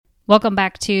Welcome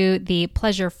back to the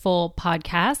Pleasureful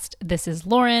Podcast. This is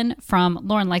Lauren from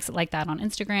Lauren Likes It Like That on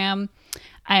Instagram.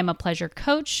 I am a pleasure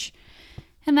coach,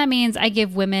 and that means I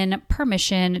give women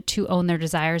permission to own their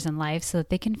desires in life so that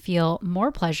they can feel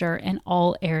more pleasure in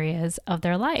all areas of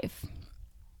their life.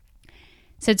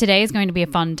 So today is going to be a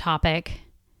fun topic.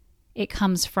 It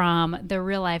comes from the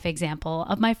real life example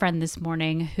of my friend this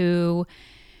morning who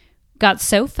got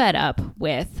so fed up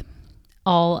with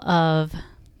all of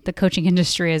the coaching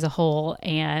industry as a whole.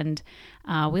 And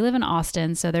we live in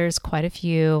Austin, so there's quite a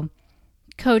few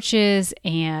coaches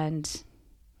and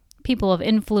people of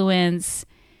influence,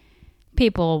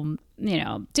 people,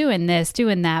 doing this,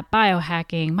 doing that,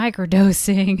 biohacking,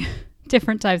 microdosing,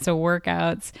 different types of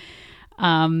workouts,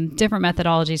 different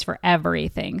methodologies for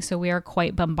everything. So we are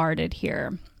quite bombarded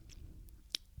here.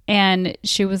 And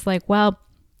she was like, well,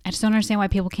 I just don't understand why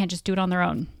people can't just do it on their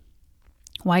own.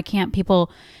 Why can't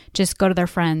people just go to their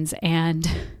friends and,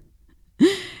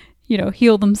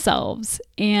 heal themselves?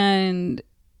 And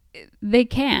they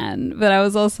can. But I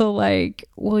was also like,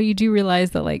 well, you do realize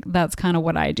that that's kind of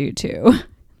what I do too.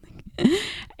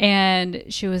 And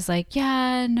she was like,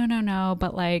 yeah, no.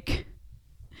 But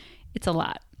it's a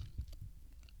lot.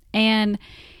 And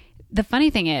the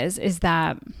funny thing is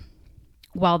that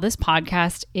while this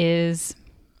podcast is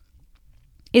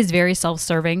very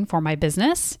self-serving for my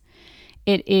business,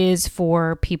 it is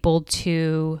for people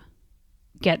to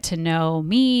get to know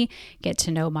me, get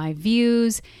to know my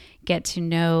views, get to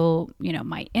know,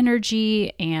 my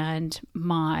energy and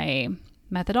my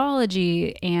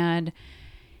methodology and,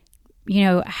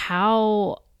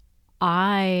 how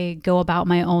I go about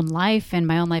my own life and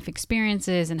my own life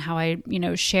experiences and how I,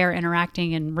 share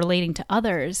interacting and relating to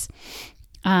others.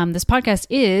 This podcast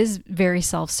is very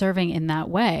self-serving in that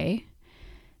way.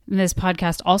 And this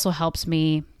podcast also helps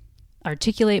me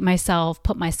articulate myself,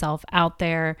 put myself out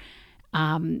there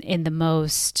in the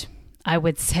most, I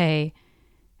would say,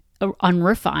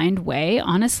 unrefined way.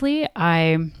 Honestly,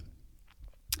 I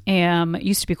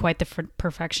used to be quite the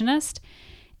perfectionist,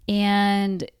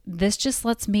 and this just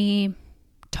lets me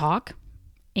talk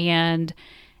and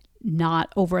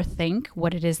not overthink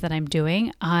what it is that I'm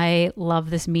doing. I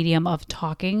love this medium of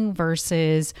talking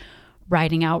versus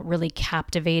writing out really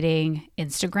captivating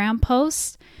Instagram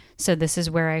posts. So this is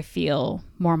where I feel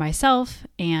more myself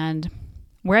and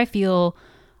where I feel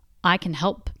I can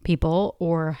help people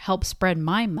or help spread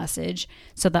my message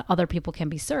so that other people can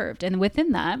be served. And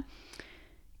within that,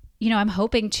 I'm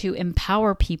hoping to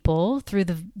empower people through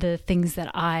the things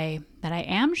that I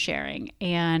am sharing,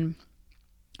 and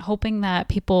hoping that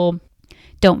people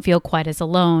don't feel quite as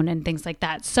alone and things like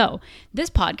that. So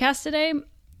this podcast today,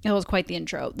 it was quite the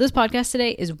intro. This podcast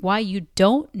today is why you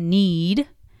don't need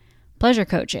pleasure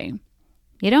coaching.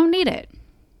 You don't need it.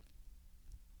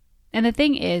 And the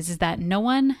thing is that no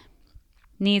one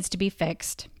needs to be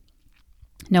fixed.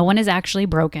 No one is actually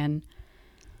broken.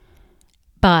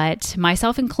 But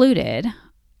myself included,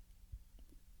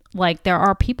 there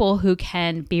are people who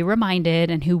can be reminded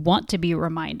and who want to be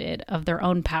reminded of their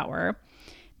own power.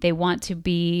 They want to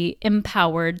be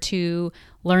empowered to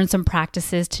learn some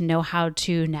practices to know how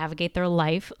to navigate their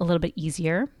life a little bit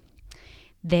easier.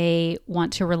 They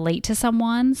want to relate to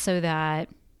someone so that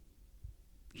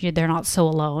they're not so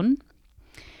alone.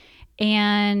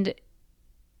 And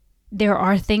there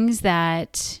are things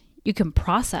that you can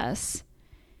process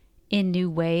in new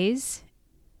ways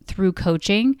through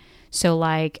coaching. So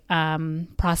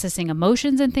processing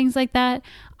emotions and things like that.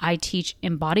 I teach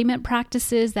embodiment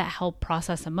practices that help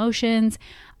process emotions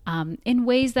in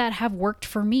ways that have worked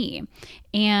for me.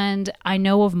 And I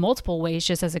know of multiple ways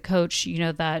just as a coach,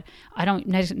 that I don't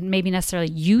maybe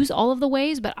necessarily use all of the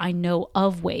ways, but I know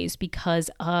of ways because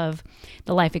of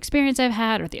the life experience I've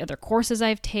had or the other courses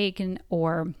I've taken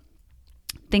or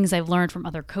things I've learned from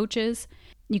other coaches.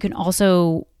 You can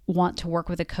also want to work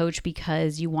with a coach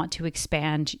because you want to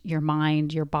expand your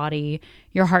mind, your body,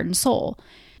 your heart and soul.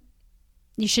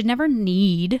 You should never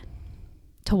need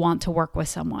to want to work with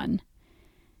someone,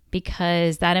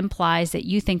 because that implies that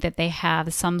you think that they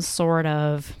have some sort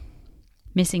of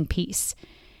missing piece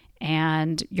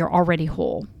and you're already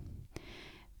whole.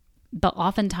 But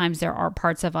oftentimes there are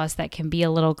parts of us that can be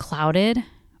a little clouded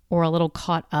or a little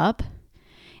caught up,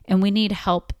 and we need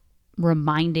help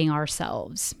reminding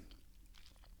ourselves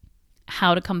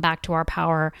how to come back to our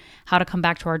power, how to come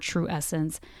back to our true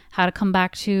essence, how to come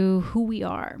back to who we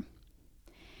are.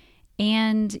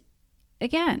 And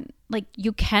again,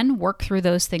 you can work through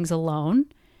those things alone.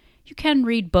 You can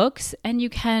read books and you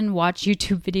can watch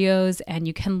YouTube videos and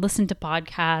you can listen to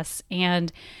podcasts.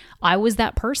 And I was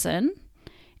that person.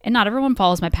 And not everyone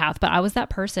follows my path, but I was that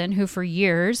person who for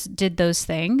years did those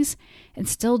things and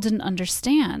still didn't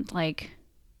understand like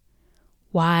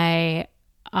why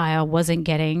I wasn't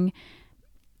getting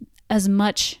as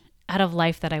much out of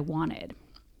life that I wanted.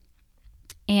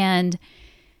 And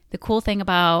the cool thing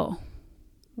about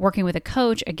working with a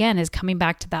coach, again, is coming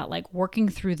back to that, like working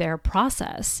through their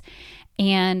process.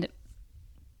 And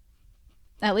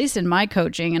at least in my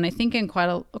coaching, and I think in quite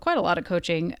a lot of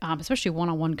coaching, especially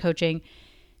one-on-one coaching,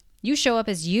 you show up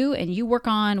as you and you work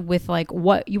on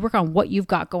what you've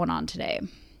got going on today.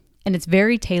 And it's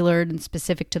very tailored and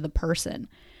specific to the person.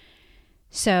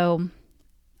 So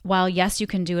while yes, you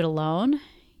can do it alone,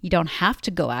 you don't have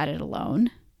to go at it alone.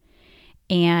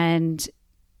 And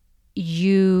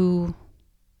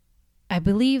I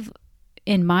believe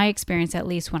in my experience, at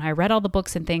least when I read all the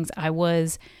books and things,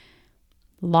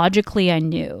 logically I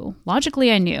knew,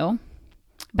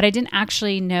 but I didn't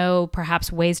actually know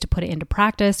perhaps ways to put it into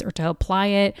practice or to apply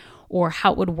it or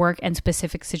how it would work in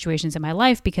specific situations in my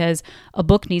life, because a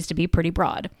book needs to be pretty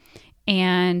broad.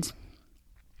 And,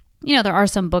 there are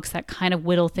some books that kind of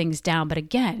whittle things down, but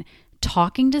again,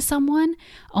 talking to someone,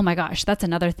 oh my gosh, that's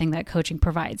another thing that coaching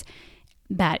provides,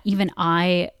 that even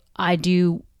I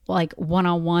do like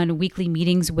one-on-one weekly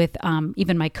meetings with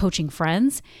even my coaching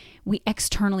friends. We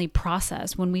externally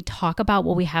process. When we talk about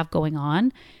what we have going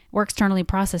on, we're externally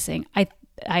processing.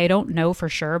 I don't know for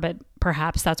sure, but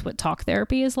perhaps that's what talk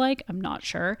therapy is like. I'm not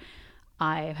sure.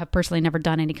 I have personally never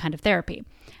done any kind of therapy.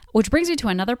 Which brings me to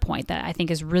another point that I think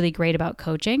is really great about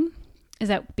coaching, is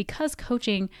that because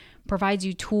coaching provides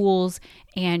you tools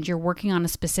and you're working on a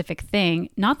specific thing,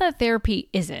 not that therapy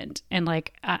isn't. And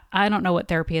like, I don't know what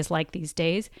therapy is like these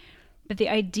days, but the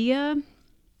idea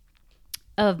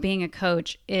of being a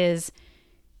coach is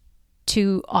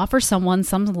to offer someone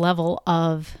some level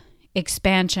of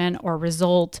expansion or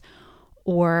result,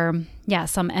 or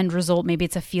some end result. Maybe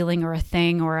it's a feeling or a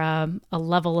thing or a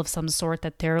level of some sort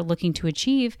that they're looking to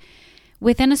achieve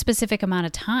within a specific amount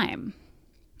of time.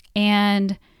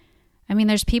 And I mean,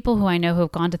 there's people who I know who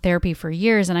have gone to therapy for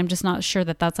years, and I'm just not sure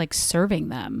that that's like serving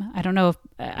them. I don't know.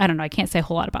 I can't say a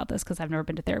whole lot about this because I've never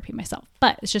been to therapy myself,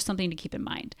 but it's just something to keep in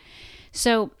mind.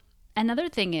 So another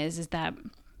thing is that,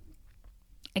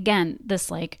 again,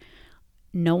 this like,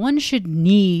 no one should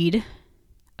need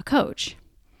a coach.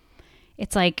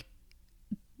 It's like,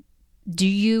 do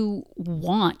you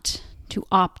want to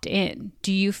opt in?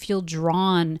 Do you feel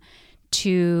drawn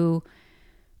to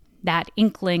that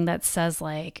inkling that says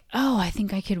like, oh, I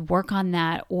think I could work on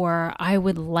that, or I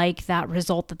would like that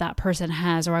result that person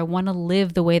has, or I want to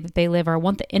live the way that they live, or I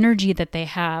want the energy that they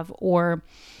have, or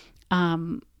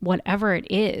whatever it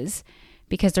is,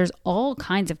 because there's all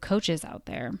kinds of coaches out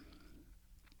there.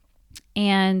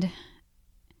 And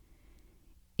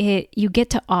you get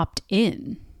to opt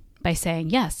in by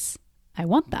saying, yes, I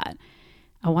want that.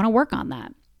 I want to work on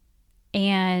that.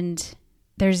 And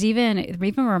it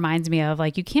even reminds me of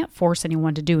like, you can't force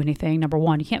anyone to do anything. Number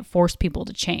one, you can't force people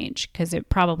to change because it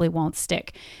probably won't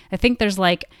stick. I think there's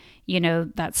like,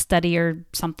 that study or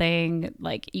something,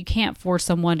 like you can't force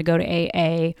someone to go to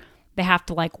AA. They have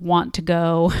to like want to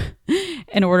go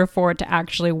in order for it to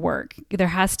actually work. There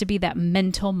has to be that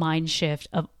mental mind shift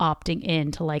of opting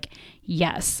in to like,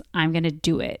 yes, I'm going to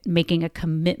do it, making a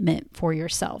commitment for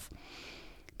yourself.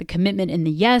 The commitment in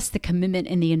the yes, the commitment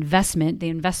in the investment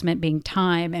being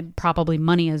time and probably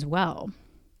money as well.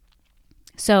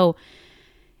 So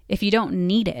if you don't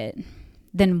need it,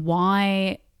 then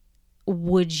why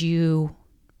would you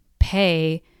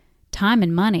pay time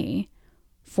and money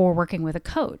for working with a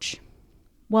coach?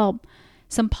 Well,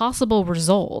 some possible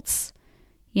results,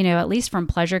 at least from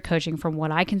pleasure coaching, from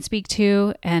what I can speak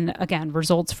to, and again,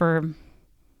 results for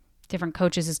different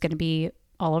coaches is going to be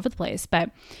all over the place,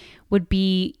 but would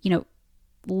be,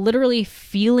 literally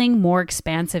feeling more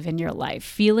expansive in your life,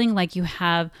 feeling like you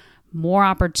have more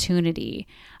opportunity,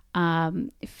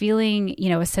 feeling,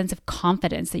 a sense of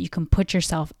confidence that you can put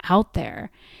yourself out there.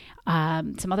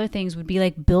 Some other things would be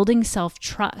like building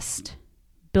self-trust,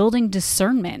 building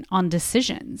discernment on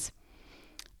decisions,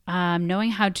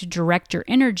 knowing how to direct your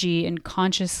energy and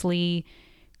consciously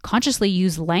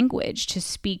use language to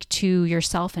speak to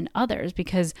yourself and others,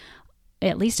 because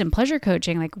at least in pleasure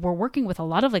coaching, like we're working with a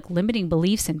lot of like limiting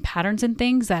beliefs and patterns and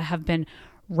things that have been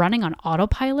running on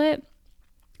autopilot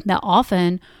that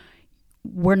often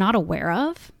we're not aware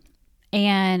of.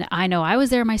 And I know I was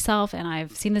there myself, and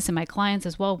I've seen this in my clients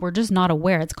as well. We're just not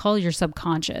aware. It's called your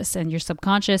subconscious, and your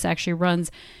subconscious actually runs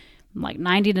like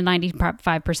 90 to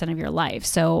 95% of your life.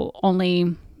 So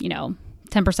only,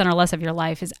 10% or less of your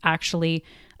life is actually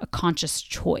a conscious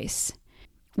choice.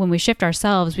 when we shift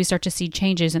ourselves, we start to see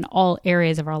changes in all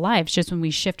areas of our lives. Just when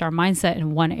we shift our mindset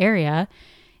in one area,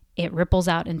 it ripples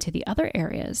out into the other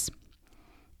areas.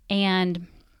 And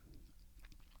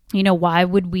why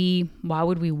would we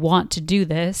want to do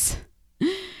this?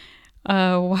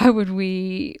 Why would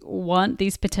we want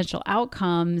these potential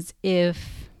outcomes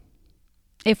if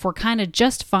we're kind of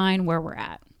just fine where we're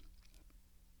at?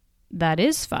 That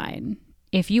is fine.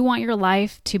 If you want your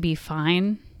life to be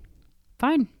fine,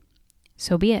 fine.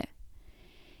 So be it.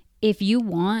 If you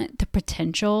want the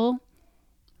potential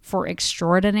for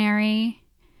extraordinary,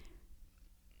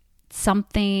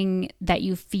 something that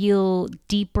you feel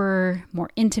deeper, more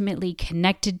intimately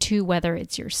connected to, whether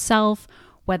it's yourself,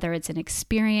 whether it's an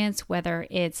experience, whether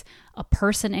it's a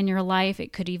person in your life,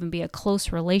 it could even be a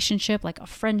close relationship like a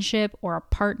friendship or a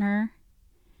partner,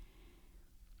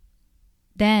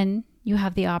 then you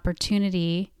have the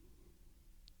opportunity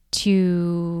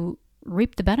to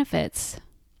reap the benefits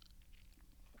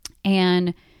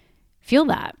and feel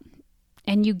that.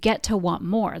 And you get to want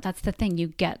more. That's the thing. You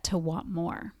get to want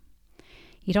more.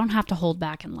 You don't have to hold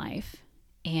back in life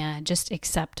and just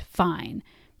accept fine,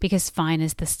 because fine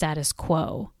is the status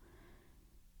quo.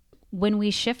 When we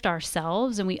shift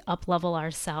ourselves and we up-level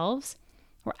ourselves,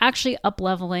 we're actually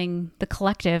up-leveling the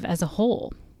collective as a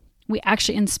whole. We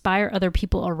actually inspire other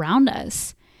people around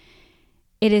us.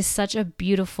 It is such a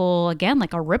beautiful, again,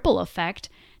 like a ripple effect,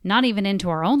 not even into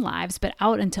our own lives, but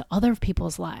out into other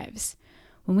people's lives.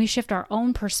 When we shift our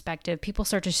own perspective, people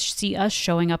start to see us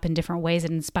showing up in different ways.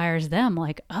 It inspires them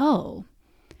like, oh,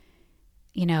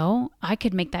 I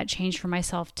could make that change for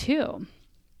myself too.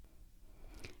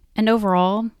 And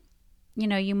overall,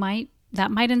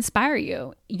 that might inspire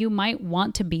you. You might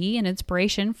want to be an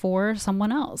inspiration for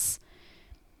someone else.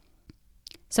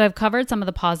 So I've covered some of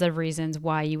the positive reasons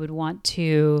why you would want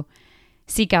to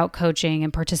seek out coaching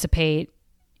and participate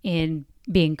in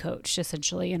being coached,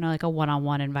 essentially, like a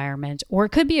one-on-one environment, or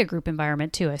it could be a group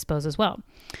environment too, I suppose, as well.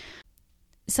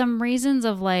 Some reasons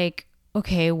of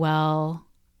okay, well,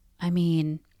 I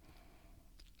don't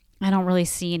really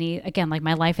see any, again,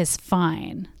 my life is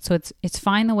fine. So it's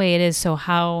fine the way it is. So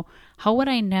how would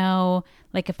I know,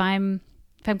 if I'm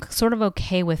sort of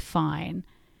okay with fine,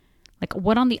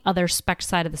 what on the other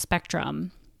side of the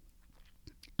spectrum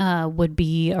would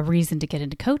be a reason to get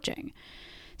into coaching?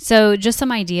 So just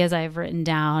some ideas I've written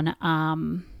down,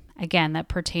 again, that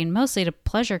pertain mostly to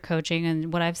pleasure coaching,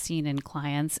 and what I've seen in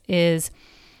clients is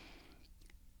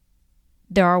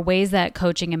there are ways that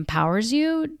coaching empowers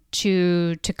you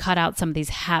to cut out some of these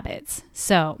habits.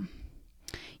 So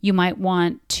you might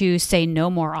want to say no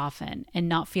more often and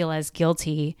not feel as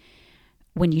guilty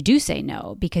when you do say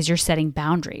no, because you're setting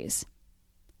boundaries.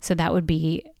 So that would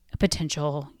be a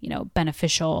potential,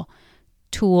 beneficial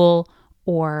tool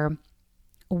or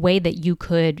way that you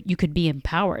could be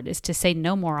empowered, is to say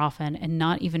no more often and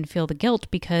not even feel the guilt,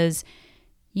 because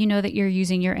you know that you're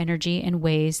using your energy in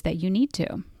ways that you need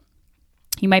to.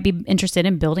 You might be interested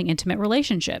in building intimate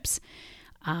relationships.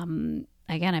 Again,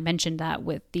 I mentioned that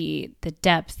with the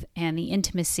depth and the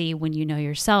intimacy when you know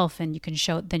yourself, and you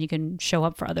can show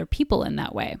up for other people in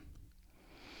that way.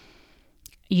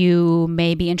 You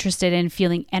may be interested in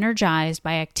feeling energized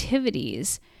by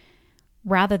activities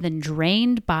rather than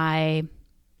drained by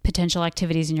potential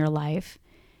activities in your life.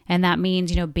 And that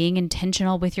means, being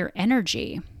intentional with your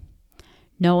energy,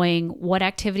 knowing what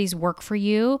activities work for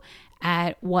you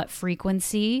at what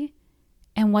frequency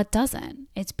and what doesn't.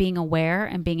 It's being aware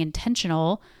and being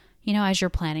intentional, as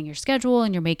you're planning your schedule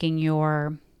and you're making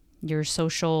your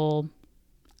social,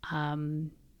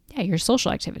 your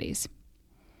social activities.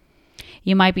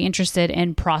 You might be interested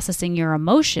in processing your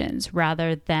emotions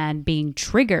rather than being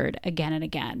triggered again and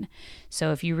again.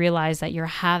 So if you realize that you're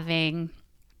having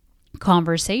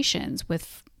conversations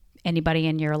with anybody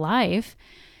in your life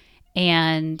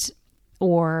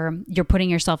or you're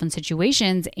putting yourself in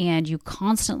situations and you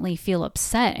constantly feel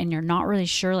upset and you're not really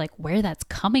sure where that's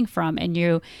coming from,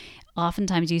 and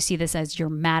oftentimes you see this as you're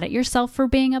mad at yourself for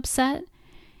being upset.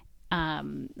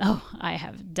 I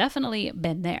have definitely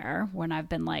been there when I've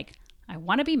been I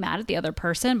want to be mad at the other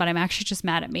person, but I'm actually just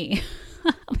mad at me.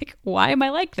 Why am I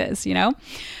like this,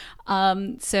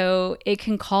 So it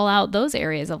can call out those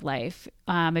areas of life.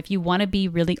 If you want to be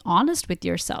really honest with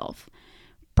yourself,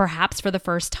 perhaps for the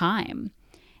first time.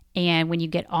 And when you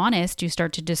get honest, you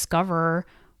start to discover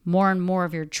more and more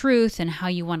of your truth and how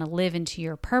you want to live into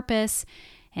your purpose.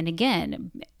 And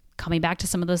again, coming back to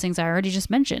some of those things I already just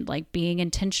mentioned, being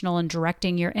intentional and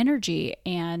directing your energy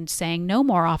and saying no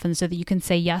more often so that you can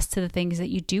say yes to the things that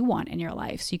you do want in your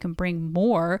life. So you can bring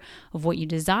more of what you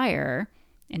desire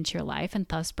into your life and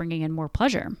thus bringing in more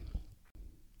pleasure.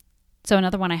 So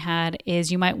another one I had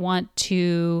is you might want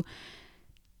to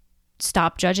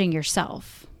stop judging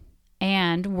yourself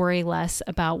and worry less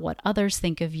about what others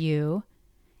think of you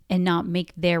and not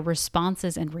make their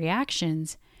responses and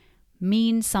reactions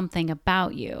mean something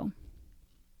about you.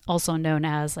 Also known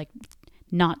as like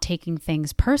not taking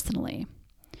things personally.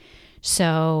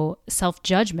 So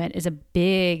self-judgment is a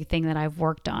big thing that I've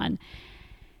worked on.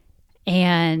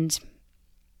 And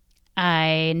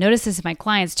I notice this in my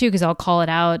clients too, because I'll call it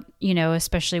out,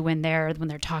 especially when they're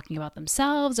talking about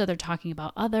themselves or they're talking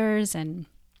about others. And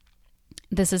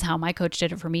this is how my coach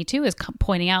did it for me too, is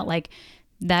pointing out like,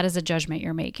 that is a judgment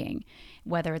you're making,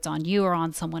 whether it's on you or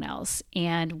on someone else.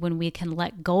 And when we can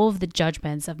let go of the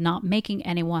judgments of not making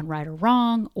anyone right or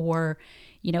wrong, or,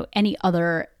 any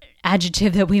other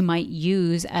adjective that we might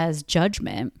use as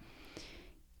judgment,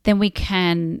 then we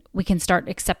can start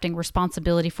accepting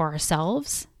responsibility for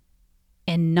ourselves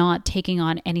and not taking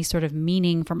on any sort of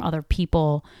meaning from other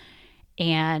people,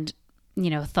 and,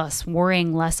 thus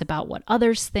worrying less about what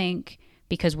others think,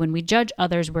 because when we judge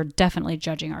others, we're definitely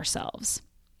judging ourselves.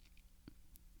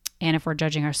 And if we're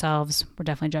judging ourselves, we're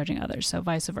definitely judging others. So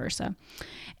vice versa.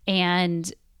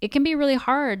 And it can be really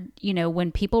hard,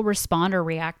 when people respond or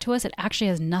react to us, it actually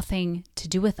has nothing to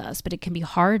do with us, but it can be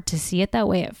hard to see it that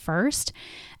way at first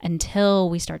until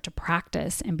we start to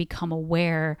practice and become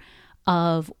aware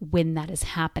of when that is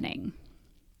happening.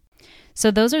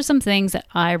 So those are some things that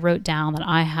I wrote down that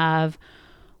I have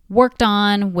worked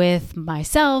on with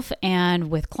myself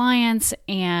and with clients.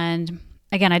 And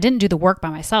again, I didn't do the work by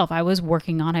myself. I was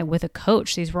working on it with a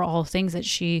coach. These were all things that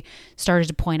she started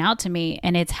to point out to me.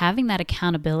 And it's having that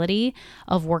accountability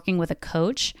of working with a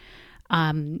coach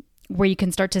where you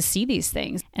can start to see these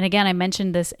things. And again, I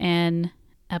mentioned this in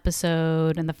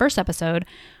the first episode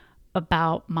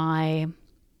about my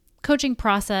coaching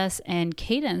process and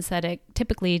cadence that it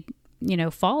typically,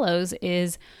 follows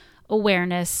is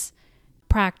awareness,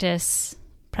 practicing,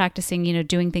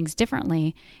 doing things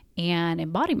differently, and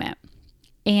embodiment.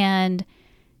 And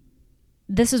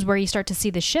this is where you start to see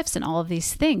the shifts in all of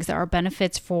these things. There are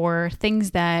benefits for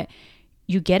things that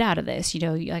you get out of this.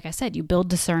 Like I said, you build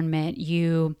discernment,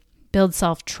 you build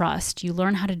self-trust, you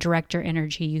learn how to direct your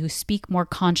energy, you speak more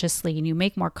consciously, and you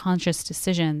make more conscious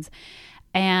decisions.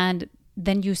 And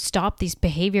then you stop these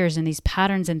behaviors and these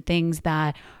patterns and things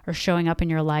that are showing up in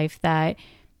your life that,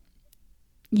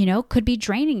 could be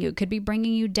draining you, could be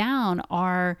bringing you down,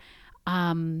 are,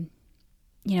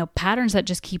 patterns that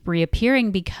just keep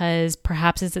reappearing because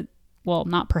because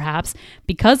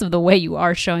of the way you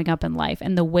are showing up in life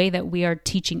and the way that we are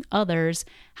teaching others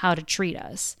how to treat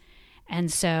us. And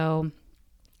so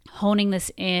honing this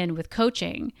in with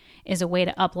coaching is a way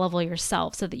to up-level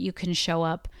yourself so that you can show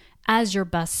up as your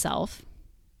best self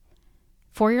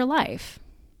for your life.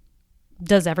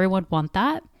 Does everyone want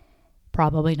that?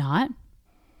 Probably not.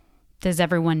 Does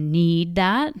everyone need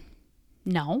that?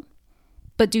 No.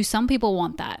 But do some people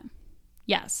want that?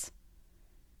 Yes.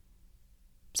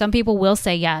 Some people will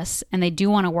say yes, and they do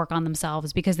want to work on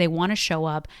themselves because they want to show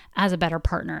up as a better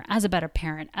partner, as a better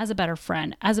parent, as a better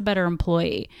friend, as a better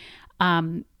employee.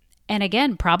 And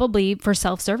again, probably for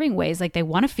self-serving ways, like they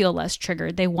want to feel less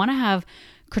triggered. They want to have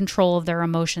control of their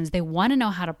emotions. They want to know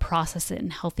how to process it in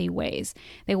healthy ways.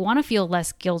 They want to feel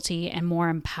less guilty and more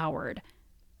empowered.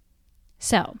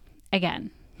 So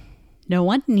again, no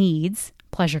one needs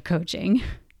pleasure coaching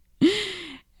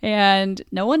and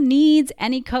no one needs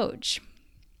any coach.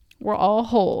 We're all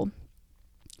whole.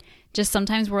 Just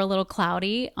sometimes we're a little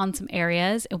cloudy on some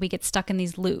areas and we get stuck in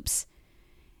these loops.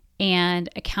 And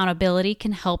accountability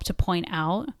can help to point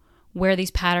out where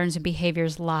these patterns and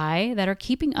behaviors lie that are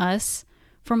keeping us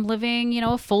from living,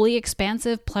 a fully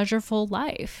expansive, pleasureful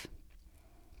life.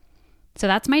 So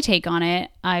that's my take on it.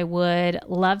 I would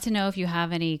love to know if you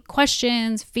have any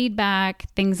questions, feedback,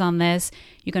 things on this.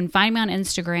 You can find me on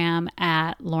Instagram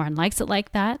at Lauren Likes It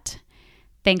Like That.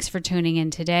 Thanks for tuning in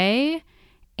today,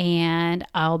 and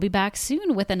I'll be back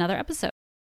soon with another episode.